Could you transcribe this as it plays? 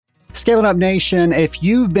Scaling Up Nation, if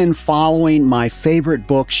you've been following my favorite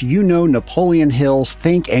books, you know Napoleon Hill's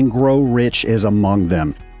Think and Grow Rich is among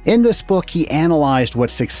them. In this book, he analyzed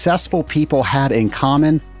what successful people had in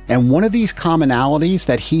common, and one of these commonalities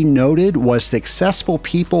that he noted was successful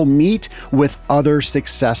people meet with other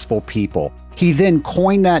successful people. He then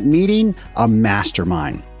coined that meeting a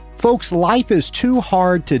mastermind. Folks, life is too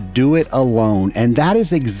hard to do it alone, and that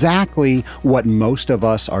is exactly what most of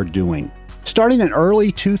us are doing. Starting in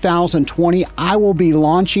early 2020, I will be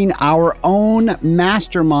launching our own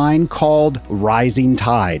mastermind called Rising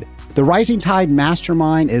Tide. The Rising Tide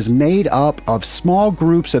Mastermind is made up of small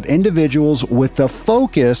groups of individuals with the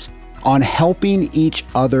focus on helping each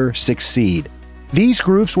other succeed. These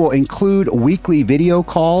groups will include weekly video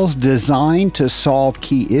calls designed to solve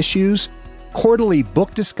key issues, quarterly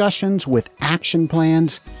book discussions with action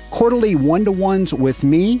plans, quarterly one-to-ones with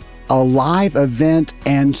me, a live event,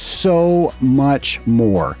 and so much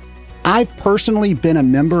more. I've personally been a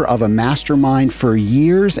member of a mastermind for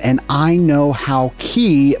years, and I know how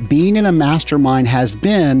key being in a mastermind has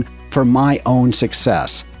been for my own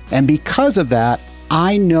success. And because of that,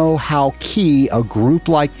 I know how key a group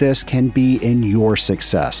like this can be in your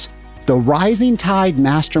success. The Rising Tide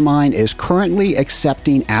Mastermind is currently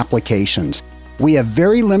accepting applications. We have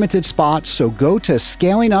very limited spots, so go to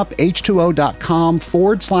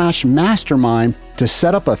scalinguph2o.com/mastermind to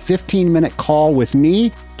set up a 15-minute call with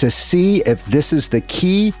me to see if this is the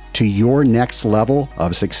key to your next level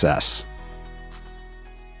of success.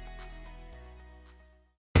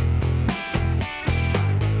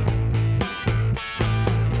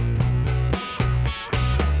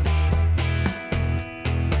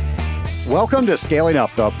 Welcome to Scaling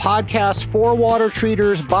Up, the podcast for water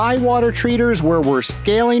treaters by water treaters, where we're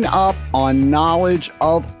scaling up on knowledge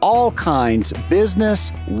of all kinds,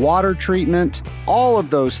 business, water treatment, all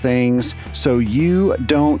of those things, so you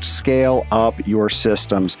don't scale up your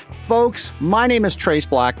systems. Folks, my name is Trace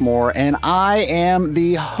Blackmore, and I am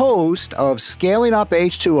the host of Scaling Up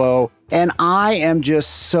H2O. And I am just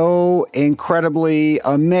so incredibly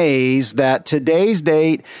amazed that today's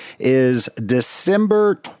date is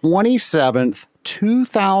December 27th,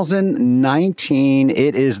 2019.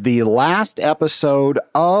 It is the last episode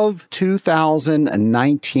of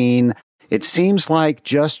 2019. It seems like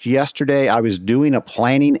just yesterday I was doing a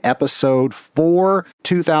planning episode for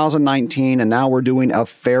 2019, and now we're doing a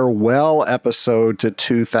farewell episode to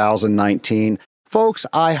 2019. Folks,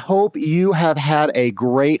 I hope you have had a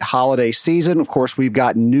great holiday season. Of course, we've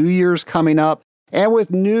got New Year's coming up. And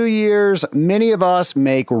with New Year's, many of us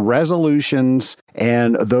make resolutions,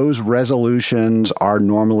 and those resolutions are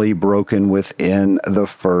normally broken within the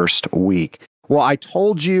first week. Well, I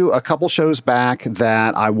told you a couple shows back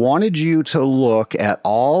that I wanted you to look at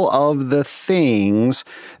all of the things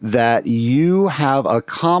that you have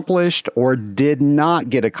accomplished or did not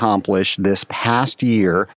get accomplished this past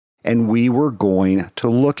year, and we were going to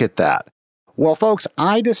look at that. Well, folks,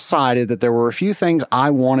 I decided that there were a few things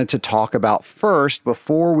I wanted to talk about first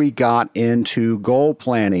before we got into goal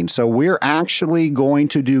planning. So we're actually going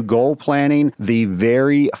to do goal planning the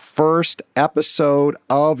very first episode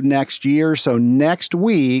of next year. So next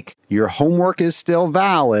week, your homework is still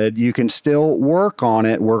valid. You can still work on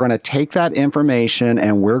it. We're going to take that information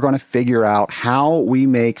and we're going to figure out how we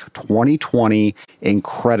make 2020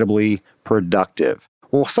 incredibly productive.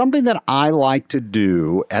 Well, something that I like to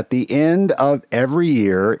do at the end of every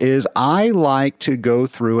year is I like to go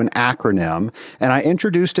through an acronym, and I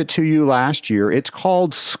introduced it to you last year. It's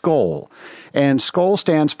called SCOLE, and SCOLE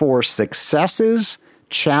stands for Successes,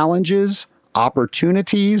 Challenges,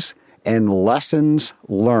 Opportunities, and Lessons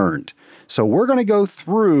Learned. So we're going to go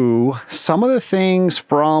through some of the things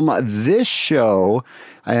from this show,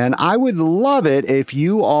 and I would love it if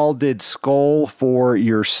you all did SCOLE for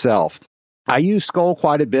yourself. I use SCOLE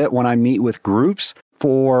quite a bit when I meet with groups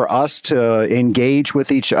for us to engage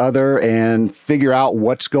with each other and figure out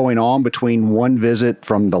what's going on between one visit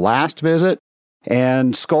from the last visit.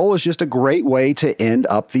 And SCOLE is just a great way to end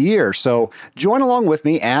up the year. So join along with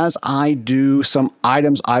me as I do some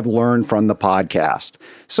items I've learned from the podcast.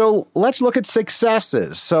 So let's look at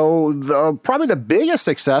successes. So probably the biggest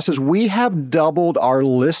success is we have doubled our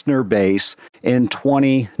listener base in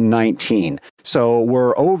 2019. So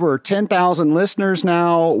we're over 10,000 listeners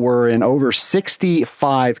now. We're in over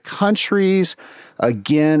 65 countries.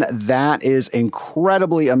 Again, that is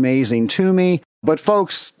incredibly amazing to me. But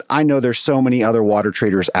folks, I know there's so many other water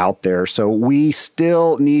treaters out there, so we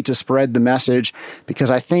still need to spread the message, because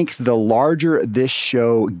I think the larger this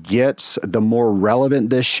show gets, the more relevant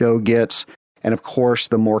this show gets, and of course,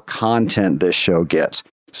 the more content this show gets.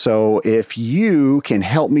 So if you can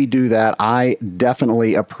help me do that, I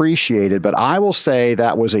definitely appreciate it. But I will say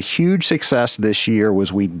that was a huge success this year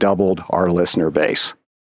was we doubled our listener base.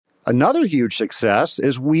 Another huge success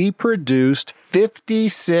is we produced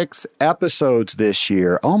 56 episodes this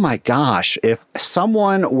year. Oh my gosh, if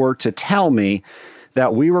someone were to tell me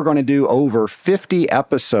that we were going to do over 50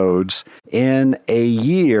 episodes in a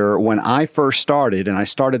year when I first started, and I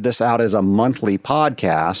started this out as a monthly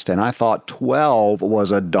podcast, and I thought 12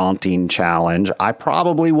 was a daunting challenge, I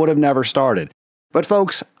probably would have never started. But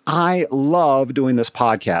folks, I love doing this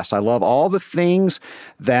podcast. I love all the things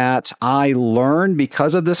that I learned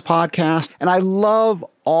because of this podcast, and I love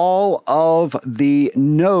all of the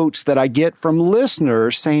notes that I get from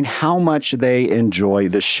listeners saying how much they enjoy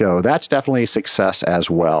the show. That's definitely a success as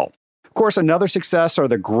well. Of course, another success are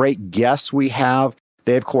the great guests we have.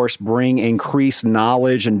 They, of course, bring increased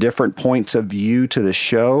knowledge and different points of view to the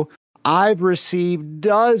show. I've received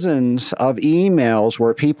dozens of emails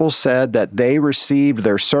where people said that they received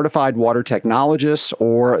their certified water technologist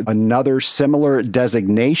or another similar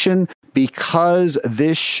designation because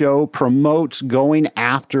this show promotes going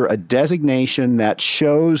after a designation that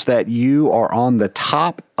shows that you are on the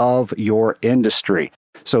top of your industry.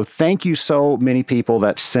 So thank you so many people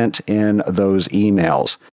that sent in those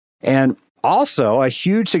emails. And also, a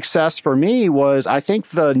huge success for me was, I think,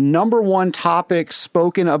 the number one topic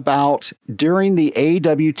spoken about during the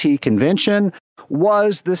AWT convention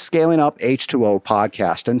was the Scaling Up H2O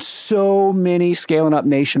podcast. And so many Scaling Up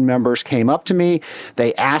Nation members came up to me.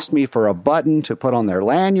 They asked me for a button to put on their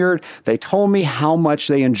lanyard. They told me how much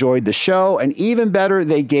they enjoyed the show. And even better,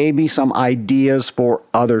 they gave me some ideas for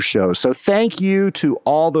other shows. So thank you to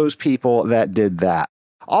all those people that did that.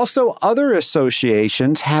 Also, other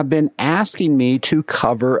associations have been asking me to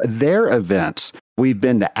cover their events. We've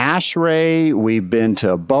been to ASHRAE, we've been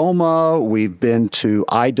to BOMA, we've been to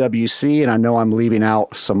IWC, and I know I'm leaving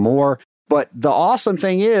out some more. But the awesome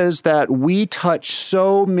thing is that we touch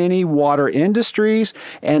so many water industries,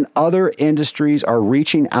 and other industries are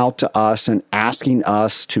reaching out to us and asking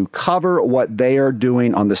us to cover what they are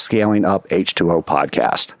doing on the Scaling Up H2O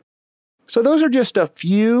podcast. So those are just a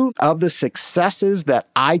few of the successes that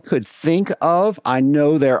I could think of. I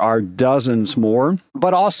know there are dozens more,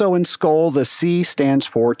 but also in SCOL, the C stands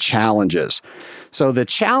for challenges. So the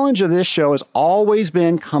challenge of this show has always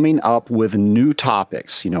been coming up with new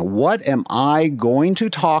topics. What am I going to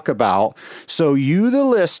talk about so you, the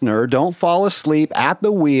listener, don't fall asleep at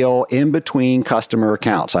the wheel in between customer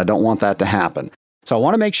accounts? I don't want that to happen. So I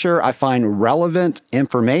want to make sure I find relevant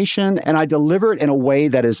information and I deliver it in a way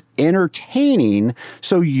that is entertaining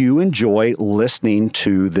so you enjoy listening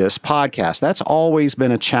to this podcast. That's always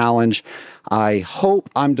been a challenge. I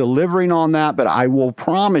hope I'm delivering on that, but I will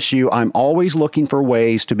promise you I'm always looking for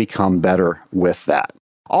ways to become better with that.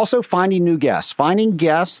 Also, finding new guests, finding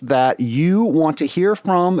guests that you want to hear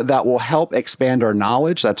from that will help expand our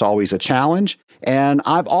knowledge. That's always a challenge. And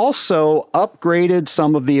I've also upgraded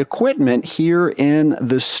some of the equipment here in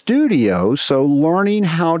the studio. So learning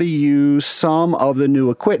how to use some of the new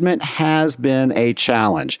equipment has been a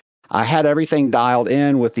challenge. I had everything dialed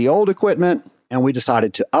in with the old equipment, and we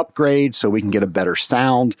decided to upgrade so we can get a better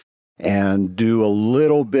sound and do a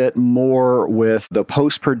little bit more with the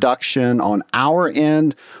post-production on our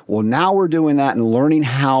end. Well, now we're doing that, and learning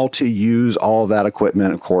how to use all that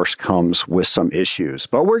equipment, of course, comes with some issues.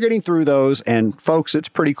 But we're getting through those, and folks, it's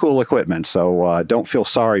pretty cool equipment, so don't feel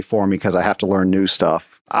sorry for me because I have to learn new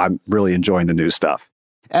stuff. I'm really enjoying the new stuff.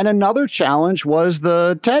 And another challenge was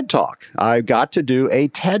the TED Talk. I got to do a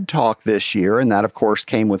TED Talk this year, and that, of course,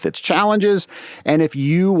 came with its challenges. And if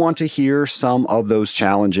you want to hear some of those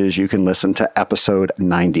challenges, you can listen to episode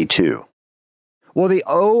 92. Well, the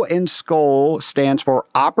O in SCOL stands for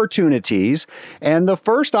opportunities. And the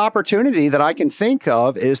first opportunity that I can think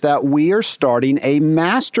of is that we are starting a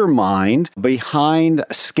mastermind behind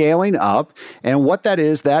Scaling Up. And what that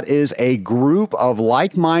is a group of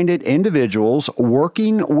like-minded individuals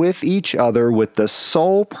working with each other with the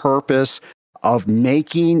sole purpose of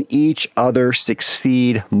making each other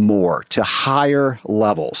succeed more to higher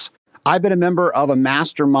levels. I've been a member of a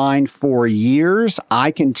mastermind for years. I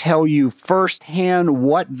can tell you firsthand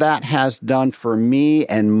what that has done for me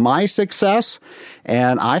and my success.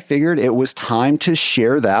 And I figured it was time to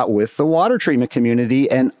share that with the water treatment community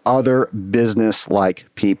and other business-like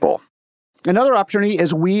people. Another opportunity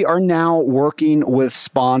is we are now working with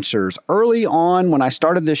sponsors. Early on, when I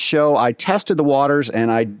started this show, I tested the waters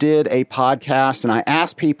and I did a podcast and I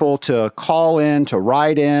asked people to call in, to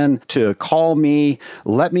write in, to call me,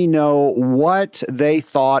 let me know what they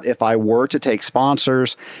thought if I were to take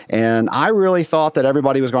sponsors. And I really thought that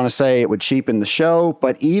everybody was going to say it would cheapen the show.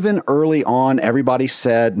 But even early on, everybody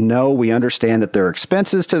said, no, we understand that there are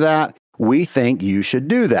expenses to that. We think you should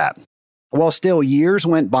do that. Well, still, years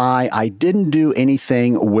went by. I didn't do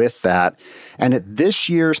anything with that. And at this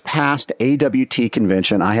year's past AWT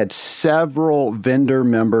convention, I had several vendor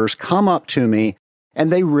members come up to me,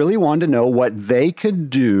 and they really wanted to know what they could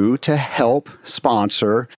do to help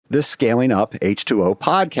sponsor the Scaling Up H2O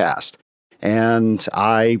podcast. And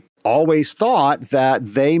I always thought that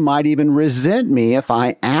they might even resent me if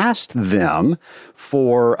I asked them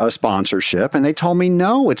for a sponsorship. And they told me,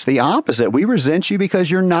 no, it's the opposite. We resent you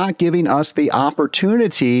because you're not giving us the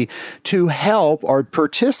opportunity to help or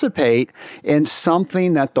participate in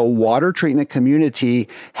something that the water treatment community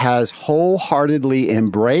has wholeheartedly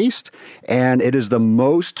embraced. And it is the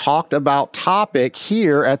most talked about topic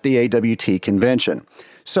here at the AWT convention.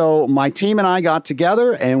 So my team and I got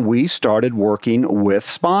together and we started working with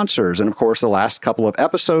sponsors. And of course, the last couple of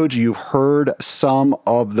episodes, you've heard some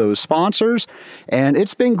of those sponsors, and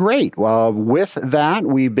it's been great. With that,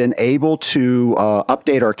 we've been able to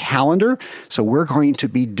update our calendar. So we're going to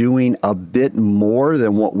be doing a bit more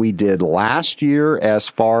than what we did last year as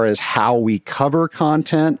far as how we cover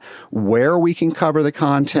content, where we can cover the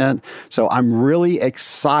content. So I'm really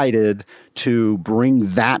excited to bring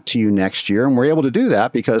that to you next year. And we're able to do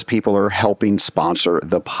that because people are helping sponsor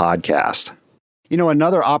the podcast. You know,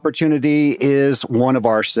 another opportunity is one of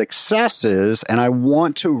our successes, and I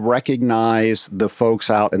want to recognize the folks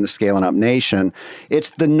out in the Scaling Up Nation.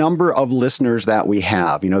 It's the number of listeners that we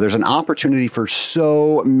have. You know, there's an opportunity for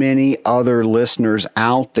so many other listeners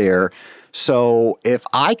out there. So if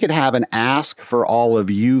I could have an ask for all of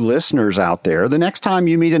you listeners out there, the next time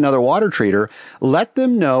you meet another water treater, let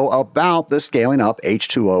them know about the Scaling Up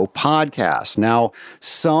H2O podcast. Now,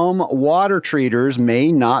 some water treaters may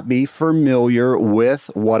not be familiar with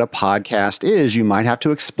what a podcast is. You might have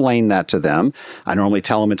to explain that to them. I normally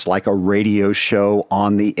tell them it's like a radio show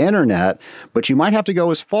on the internet, but you might have to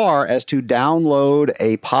go as far as to download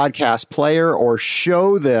a podcast player or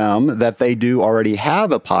show them that they do already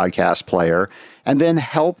have a podcast player, and then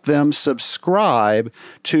help them subscribe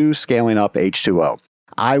to Scaling Up H2O.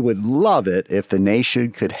 I would love it if the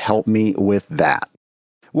nation could help me with that.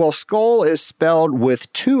 Well, SCOL is spelled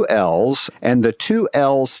with two L's, and the two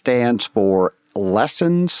L's stands for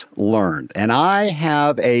lessons learned. And I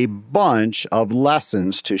have a bunch of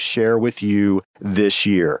lessons to share with you this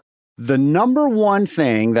year. The number one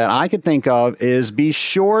thing that I could think of is be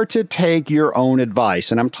sure to take your own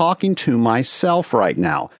advice. And I'm talking to myself right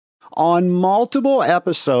now. On multiple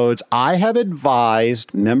episodes, I have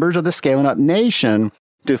advised members of the Scaling Up Nation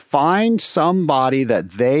to find somebody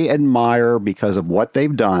that they admire because of what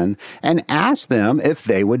they've done and ask them if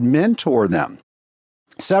they would mentor them.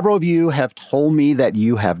 Several of you have told me that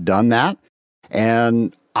you have done that,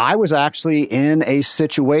 and I was actually in a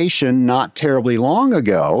situation not terribly long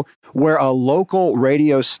ago where a local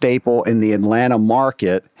radio staple in the Atlanta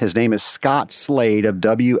market, his name is Scott Slade of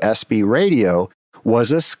WSB Radio,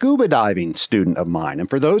 was a scuba diving student of mine. And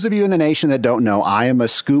for those of you in the nation that don't know, I am a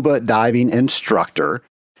scuba diving instructor.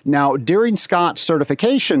 Now, during Scott's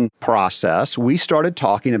certification process, we started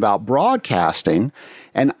talking about broadcasting,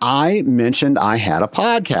 and I mentioned I had a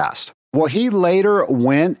podcast. Well, he later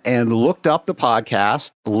went and looked up the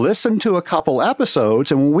podcast, listened to a couple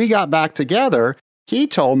episodes, and when we got back together, he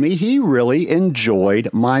told me he really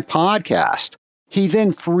enjoyed my podcast. He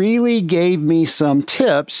then freely gave me some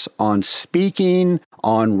tips on speaking,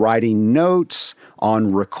 on writing notes,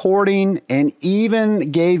 on recording, and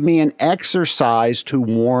even gave me an exercise to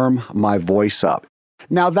warm my voice up.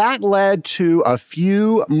 Now, that led to a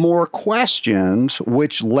few more questions,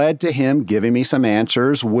 which led to him giving me some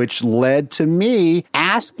answers, which led to me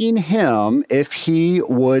asking him if he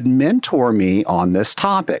would mentor me on this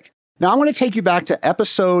topic. Now, I want to take you back to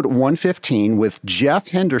episode 115 with Jeff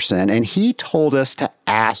Henderson, and he told us to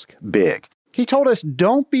ask big. He told us,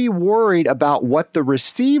 don't be worried about what the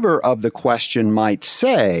receiver of the question might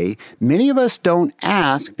say. Many of us don't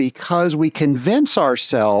ask because we convince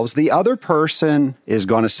ourselves the other person is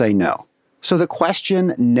going to say no. So the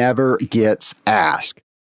question never gets asked.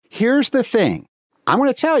 Here's the thing. I'm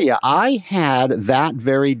going to tell you, I had that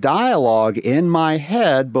very dialogue in my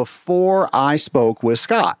head before I spoke with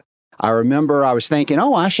Scott. I remember I was thinking,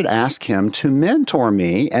 I should ask him to mentor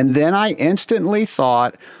me. And then I instantly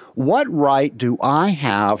thought, What right do I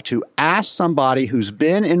have to ask somebody who's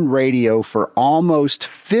been in radio for almost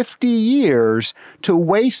 50 years to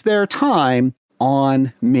waste their time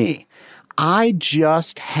on me? I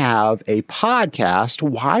just have a podcast.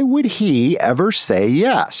 Why would he ever say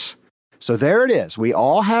yes? So there it is. We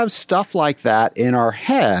all have stuff like that in our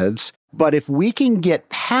heads, but if we can get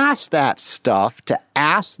past that stuff to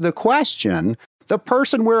ask the question, the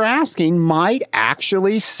person we're asking might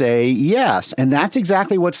actually say yes. And that's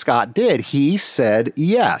exactly what Scott did. He said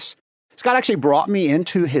yes. Scott actually brought me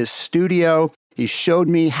into his studio. He showed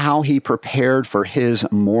me how he prepared for his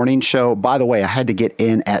morning show. By the way, I had to get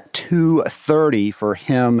in at 2:30 for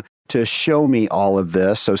him to show me all of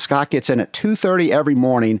this. So Scott gets in at 2:30 every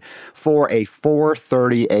morning for a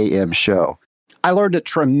 4:30 a.m. show. I learned a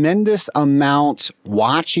tremendous amount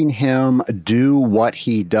watching him do what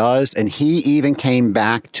he does, and he even came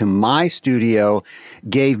back to my studio,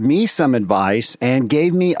 gave me some advice, and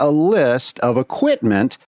gave me a list of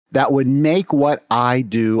equipment that would make what I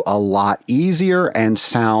do a lot easier and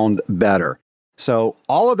sound better. So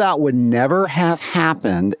all of that would never have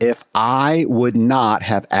happened if I would not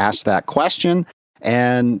have asked that question.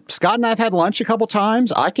 And Scott and I have had lunch a couple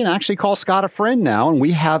times. I can actually call Scott a friend now, and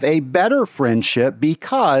we have a better friendship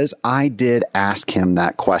because I did ask him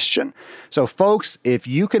that question. So folks, if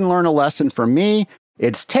you can learn a lesson from me,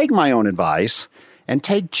 it's take my own advice and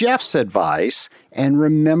take Jeff's advice and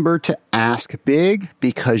remember to ask big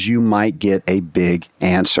because you might get a big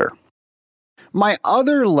answer. My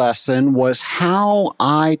other lesson was how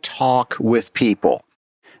I talk with people.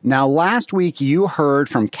 Now, last week you heard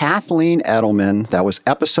from Kathleen Edelman, that was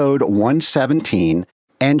episode 117,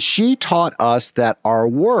 and she taught us that our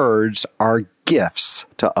words are gifts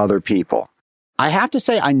to other people. I have to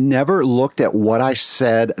say I never looked at what I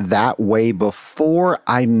said that way before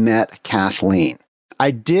I met Kathleen. I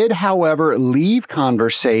did, however, leave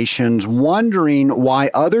conversations wondering why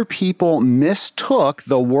other people mistook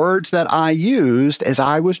the words that I used as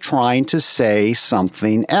I was trying to say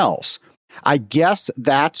something else. I guess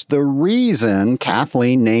that's the reason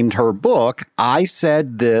Kathleen named her book, I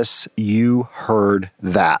Said This, You Heard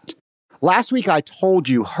That. Last week I told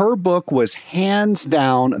you her book was hands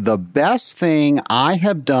down the best thing I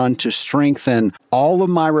have done to strengthen all of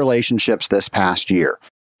my relationships this past year.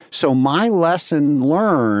 So my lesson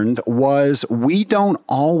learned was we don't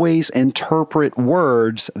always interpret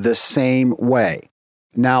words the same way.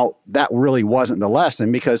 Now, that really wasn't the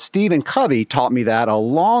lesson because Stephen Covey taught me that a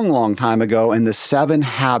long, long time ago in the 7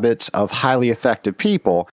 Habits of Highly Effective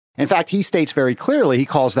People. In fact, he states very clearly, he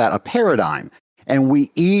calls that a paradigm. And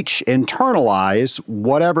we each internalize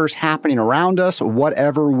whatever's happening around us,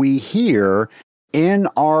 whatever we hear in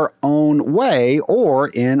our own way or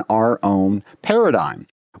in our own paradigm.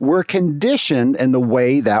 We're conditioned in the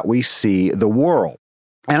way that we see the world.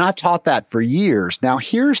 And I've taught that for years. Now,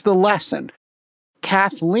 here's the lesson.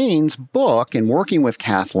 Kathleen's book, and working with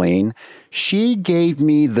Kathleen, she gave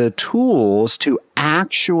me the tools to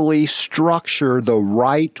actually structure the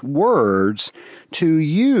right words to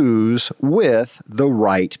use with the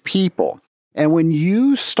right people. And when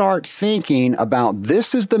you start thinking about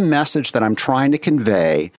this is the message that I'm trying to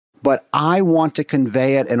convey, but I want to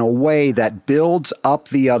convey it in a way that builds up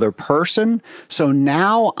the other person, so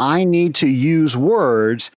now I need to use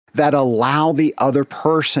words that allow the other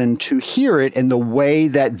person to hear it in the way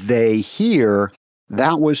that they hear.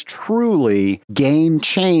 That was truly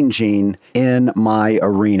game-changing in my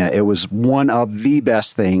arena. It was one of the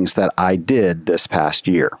best things that I did this past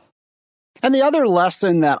year. And the other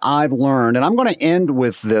lesson that I've learned, and I'm going to end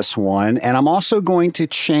with this one, and I'm also going to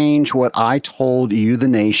change what I told you, the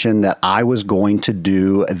nation, that I was going to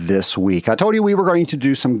do this week. I told you we were going to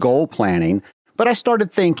do some goal planning, but I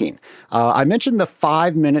started thinking. I mentioned the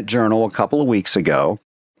 5-minute journal a couple of weeks ago,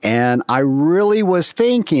 and I really was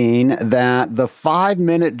thinking that the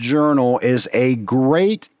 5-minute journal is a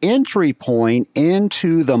great entry point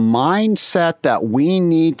into the mindset that we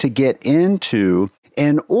need to get into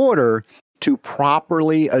in order to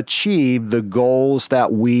properly achieve the goals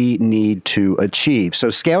that we need to achieve. So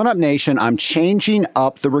Scaling Up Nation, I'm changing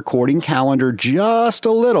up the recording calendar just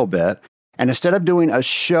a little bit. And instead of doing a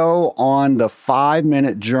show on the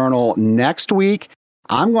 5-minute journal next week,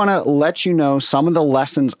 I'm going to let you know some of the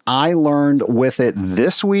lessons I learned with it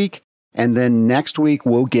this week. And then next week,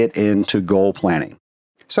 we'll get into goal planning.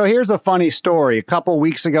 So here's a funny story. A couple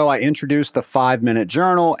weeks ago, I introduced the 5-Minute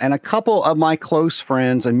Journal, and a couple of my close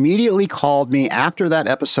friends immediately called me after that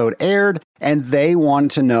episode aired, and they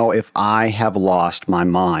wanted to know if I have lost my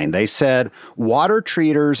mind. They said, water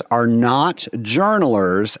treaters are not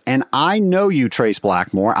journalers, and I know you, Trace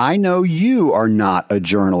Blackmore. I know you are not a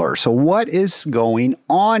journaler. So what is going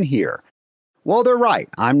on here? Well, they're right.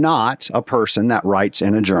 I'm not a person that writes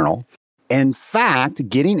in a journal. In fact,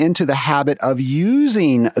 getting into the habit of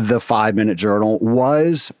using the 5-Minute Journal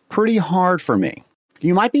was pretty hard for me.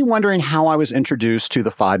 You might be wondering how I was introduced to the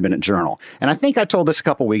 5-Minute Journal. And I think I told this a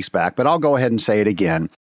couple weeks back, but I'll go ahead and say it again.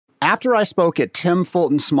 After I spoke at Tim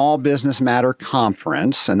Fulton's Small Business Matter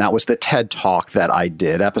Conference, and that was the TED Talk that I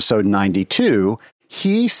did, episode 92,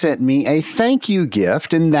 he sent me a thank you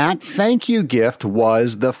gift, and that thank you gift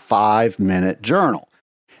was the 5-Minute Journal.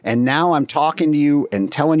 And now I'm talking to you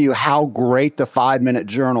and telling you how great the 5-Minute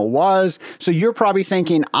Journal was. So you're probably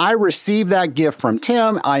thinking, I received that gift from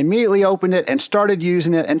Tim. I immediately opened it and started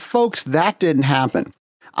using it. And folks, that didn't happen.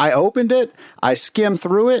 I opened it, I skimmed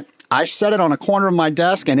through it, I set it on a corner of my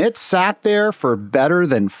desk, and it sat there for better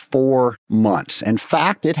than 4 months. In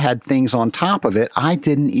fact, it had things on top of it I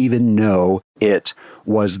didn't even know it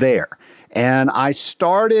was there. And I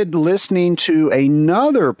started listening to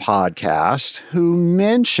another podcast who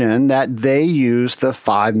mentioned that they use the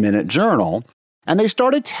 5-Minute Journal. And they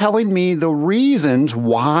started telling me the reasons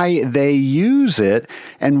why they use it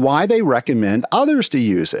and why they recommend others to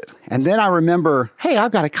use it. And then I remember, hey,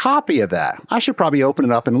 I've got a copy of that. I should probably open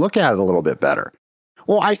it up and look at it a little bit better.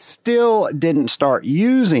 Well, I still didn't start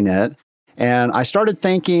using it. And I started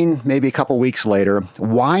thinking maybe a couple weeks later,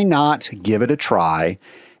 why not give it a try?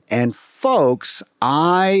 And folks,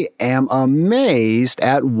 I am amazed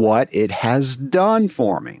at what it has done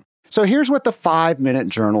for me. So here's what the 5-Minute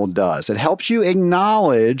Journal does. It helps you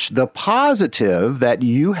acknowledge the positive that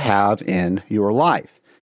you have in your life.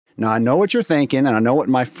 Now, I know what you're thinking, and I know what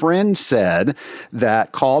my friend said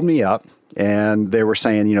that called me up, and they were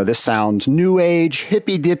saying, this sounds new age,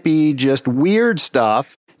 hippy-dippy, just weird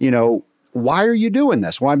stuff. Why are you doing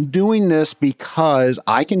this? Well, I'm doing this because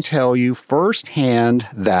I can tell you firsthand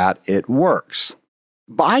that it works.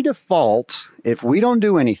 By default, if we don't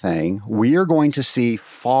do anything, we are going to see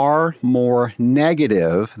far more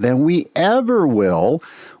negative than we ever will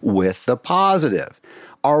with the positive.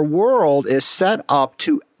 Our world is set up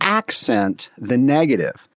to accent the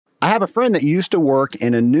negative. I have a friend that used to work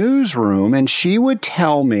in a newsroom, and she would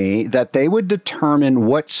tell me that they would determine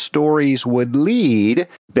what stories would lead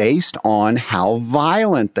based on how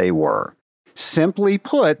violent they were. Simply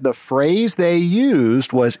put, the phrase they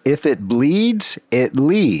used was, if it bleeds, it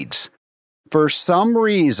leads. For some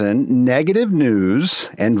reason, negative news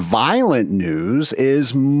and violent news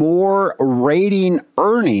is more rating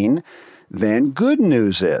earning than good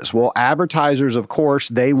news is. Well, advertisers, of course,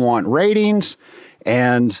 they want ratings.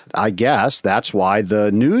 And I guess that's why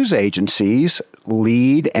the news agencies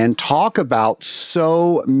lead and talk about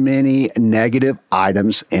so many negative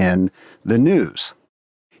items in the news.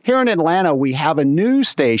 Here in Atlanta, we have a news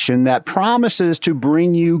station that promises to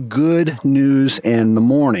bring you good news in the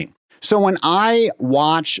morning. So when I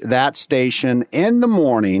watch that station in the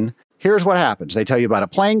morning, here's what happens. They tell you about a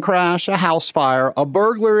plane crash, a house fire, a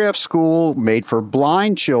burglary of school made for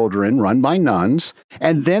blind children run by nuns,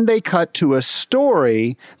 and then they cut to a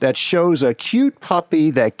story that shows a cute puppy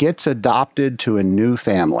that gets adopted to a new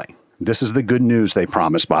family. This is the good news they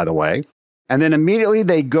promise, by the way. And then immediately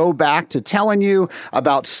they go back to telling you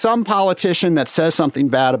about some politician that says something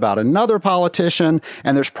bad about another politician,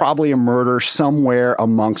 and there's probably a murder somewhere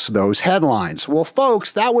amongst those headlines. Well,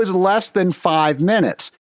 folks, that was less than 5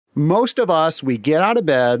 minutes. Most of us, we get out of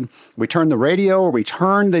bed, we turn the radio or we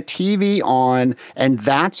turn the TV on, and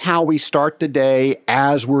that's how we start the day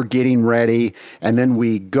as we're getting ready. And then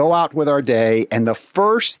we go out with our day, and the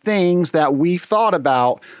first things that we've thought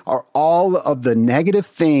about are all of the negative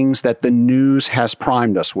things that the news has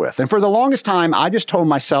primed us with. And for the longest time, I just told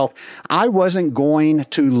myself I wasn't going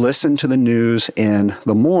to listen to the news in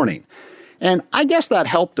the morning. And I guess that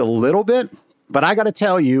helped a little bit. But I got to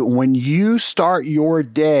tell you, when you start your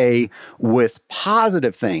day with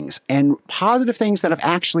positive things and positive things that have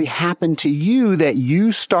actually happened to you that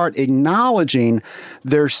you start acknowledging,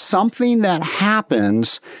 there's something that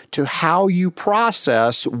happens to how you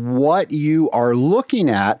process what you are looking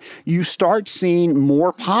at. You start seeing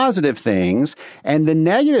more positive things, and the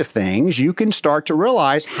negative things, you can start to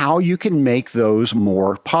realize how you can make those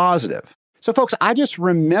more positive. So folks, I just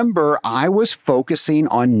remember I was focusing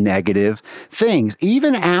on negative things,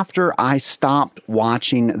 even after I stopped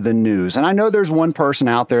watching the news. And I know there's one person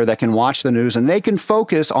out there that can watch the news and they can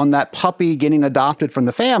focus on that puppy getting adopted from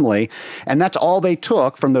the family. And that's all they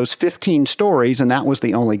took from those 15 stories. And that was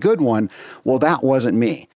the only good one. Well, that wasn't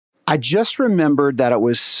me. I just remembered that it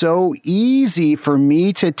was so easy for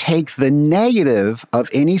me to take the negative of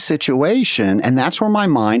any situation, and that's where my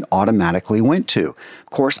mind automatically went to. Of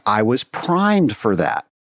course, I was primed for that.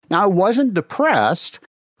 Now, I wasn't depressed.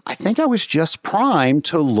 I think I was just primed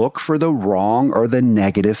to look for the wrong or the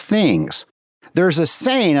negative things. There's a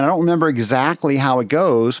saying, and I don't remember exactly how it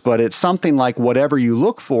goes, but it's something like, whatever you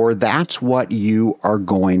look for, that's what you are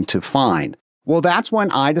going to find. Well, that's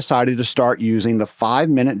when I decided to start using the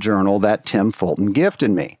 5-minute journal that Tim Fulton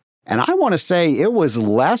gifted me. And I want to say it was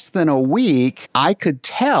less than a week, I could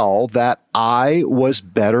tell that I was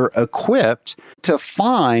better equipped to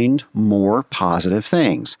find more positive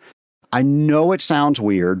things. I know it sounds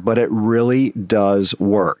weird, but it really does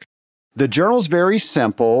work. The journal's very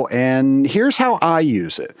simple, and here's how I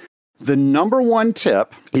use it. The number one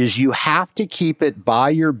tip is you have to keep it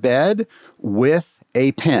by your bed with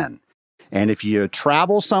a pen. And if you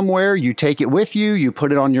travel somewhere, you take it with you, you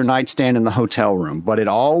put it on your nightstand in the hotel room, but it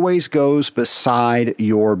always goes beside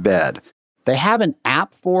your bed. They have an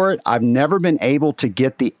app for it. I've never been able to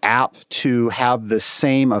get the app to have the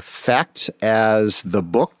same effect as the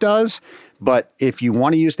book does, but if you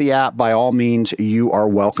want to use the app, by all means, you are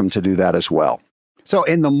welcome to do that as well. So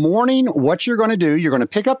in the morning, what you're going to do, you're going to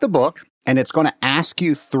pick up the book, and it's going to ask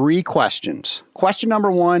you 3 questions. Question number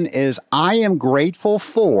 1 is, I am grateful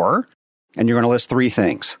for... and you're going to list 3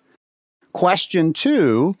 things. Question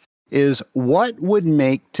 2 is, what would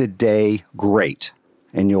make today great?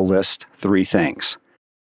 And you'll list 3 things.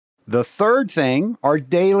 The third thing are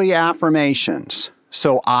daily affirmations.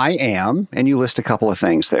 So I am, and you list a couple of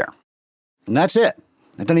things there. And that's it.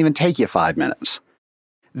 It doesn't even take you 5 minutes.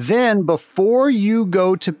 Then before you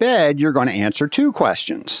go to bed, you're going to answer 2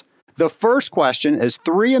 questions. The first question is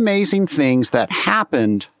 3 amazing things that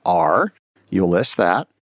happened are, you'll list that.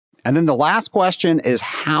 And then the last question is,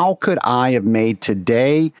 how could I have made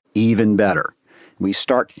today even better? We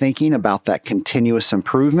start thinking about that continuous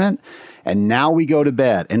improvement, and now we go to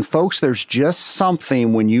bed. And folks, there's just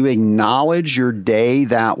something when you acknowledge your day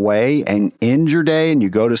that way and end your day and you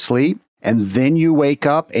go to sleep, and then you wake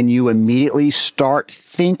up and you immediately start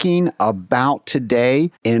thinking about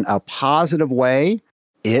today in a positive way.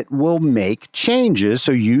 It will make changes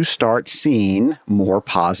so you start seeing more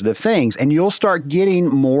positive things and you'll start getting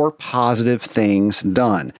more positive things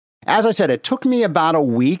done. As I said, it took me about a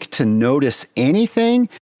week to notice anything,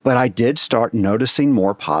 but I did start noticing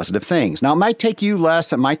more positive things. Now, it might take you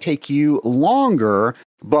less, it might take you longer,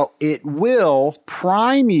 but it will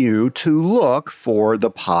prime you to look for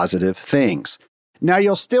the positive things. Now,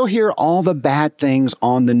 you'll still hear all the bad things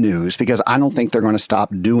on the news because I don't think they're going to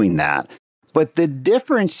stop doing that. But the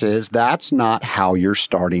difference is that's not how you're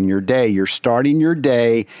starting your day. You're starting your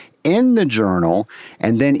day in the journal,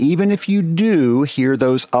 and then even if you do hear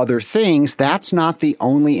those other things, that's not the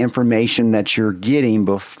only information that you're getting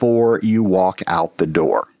before you walk out the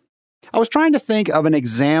door. I was trying to think of an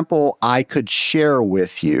example I could share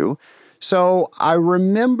with you. So I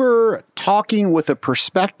remember talking with a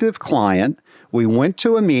prospective client. We went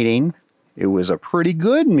to a meeting. It was a pretty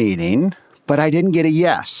good meeting, but I didn't get a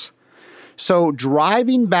yes. So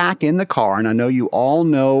driving back in the car, and I know you all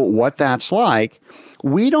know what that's like,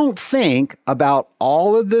 we don't think about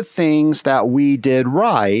all of the things that we did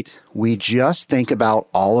right. We just think about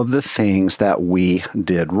all of the things that we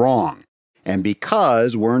did wrong. And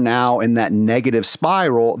because we're now in that negative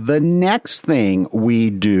spiral, the next thing we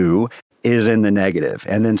do is in the negative,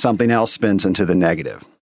 and then something else spins into the negative.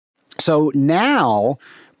 So now,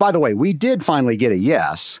 by the way, we did finally get a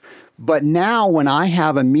yes. But now when I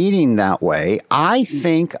have a meeting that way, I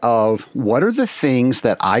think of what are the things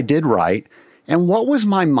that I did right and what was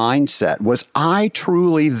my mindset? Was I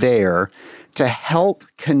truly there to help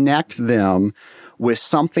connect them with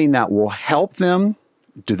something that will help them?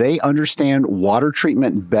 Do they understand water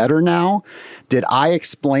treatment better now? Did I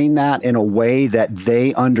explain that in a way that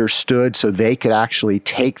they understood so they could actually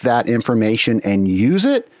take that information and use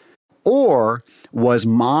it? Or was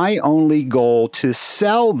my only goal to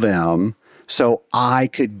sell them so I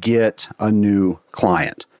could get a new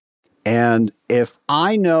client? And if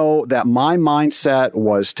I know that my mindset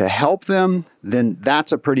was to help them, then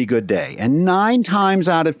that's a pretty good day. And 9 times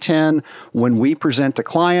out of 10, when we present to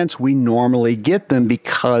clients, we normally get them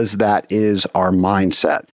because that is our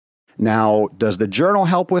mindset. Now, does the journal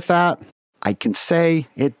help with that? I can say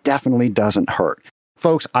it definitely doesn't hurt.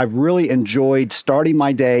 Folks, I've really enjoyed starting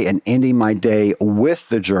my day and ending my day with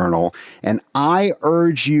the journal, and I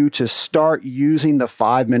urge you to start using the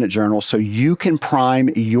 5-minute journal so you can prime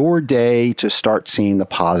your day to start seeing the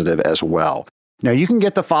positive as well. Now, you can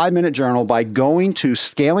get the 5-minute journal by going to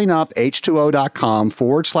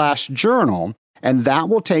scalinguph2o.com/journal, and that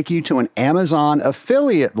will take you to an Amazon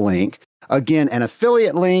affiliate link. Again, an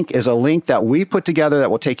affiliate link is a link that we put together that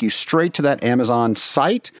will take you straight to that Amazon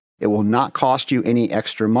site. It will not cost you any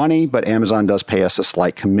extra money, but Amazon does pay us a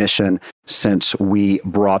slight commission since we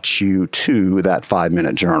brought you to that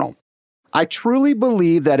 5-minute journal. I truly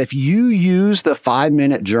believe that if you use the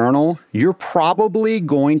 5-minute journal, you're probably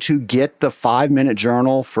going to get the 5-minute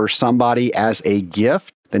journal for somebody as a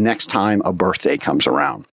gift the next time a birthday comes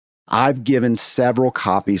around. I've given several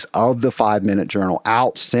copies of the 5-minute journal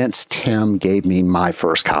out since Tim gave me my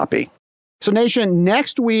first copy. So Nation,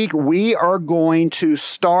 next week we are going to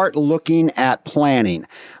start looking at planning.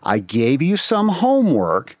 I gave you some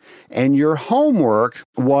homework, and your homework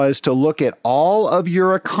was to look at all of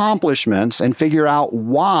your accomplishments and figure out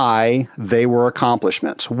why they were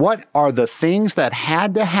accomplishments. What are the things that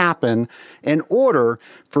had to happen in order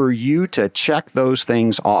for you to check those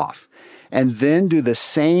things off? And then do the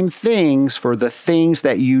same things for the things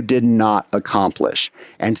that you did not accomplish.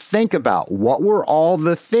 And think about what were all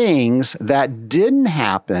the things that didn't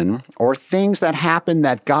happen or things that happened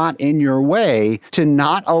that got in your way to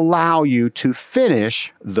not allow you to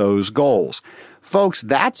finish those goals. Folks,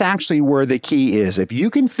 that's actually where the key is. If you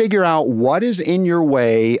can figure out what is in your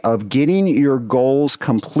way of getting your goals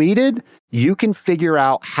completed, you can figure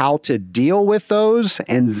out how to deal with those,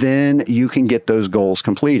 and then you can get those goals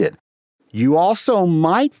completed. You also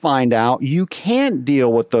might find out you can't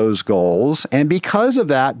deal with those goals, and because of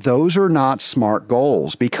that, those are not smart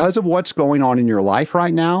goals. Because of what's going on in your life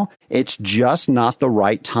right now, it's just not the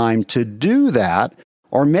right time to do that,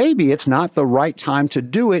 or maybe it's not the right time to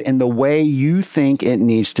do it in the way you think it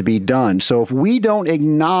needs to be done. So if we don't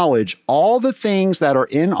acknowledge all the things that are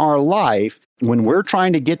in our life, when we're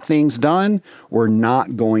trying to get things done, we're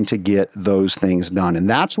not going to get those things done. And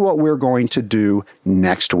that's what we're going to do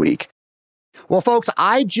next week. Well, folks,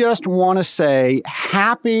 I just want to say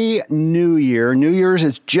Happy New Year. New Year's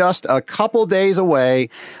is just a couple days away.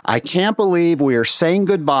 I can't believe we are saying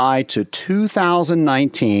goodbye to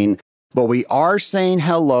 2019. But we are saying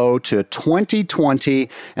hello to 2020.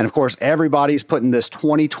 And of course, everybody's putting this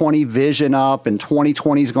 2020 vision up, and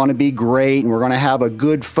 2020 is going to be great, and we're going to have a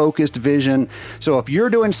good focused vision. So if you're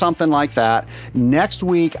doing something like that, next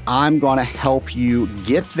week, I'm going to help you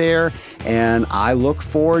get there. And I look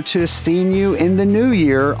forward to seeing you in the new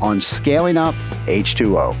year on Scaling Up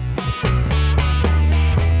H2O.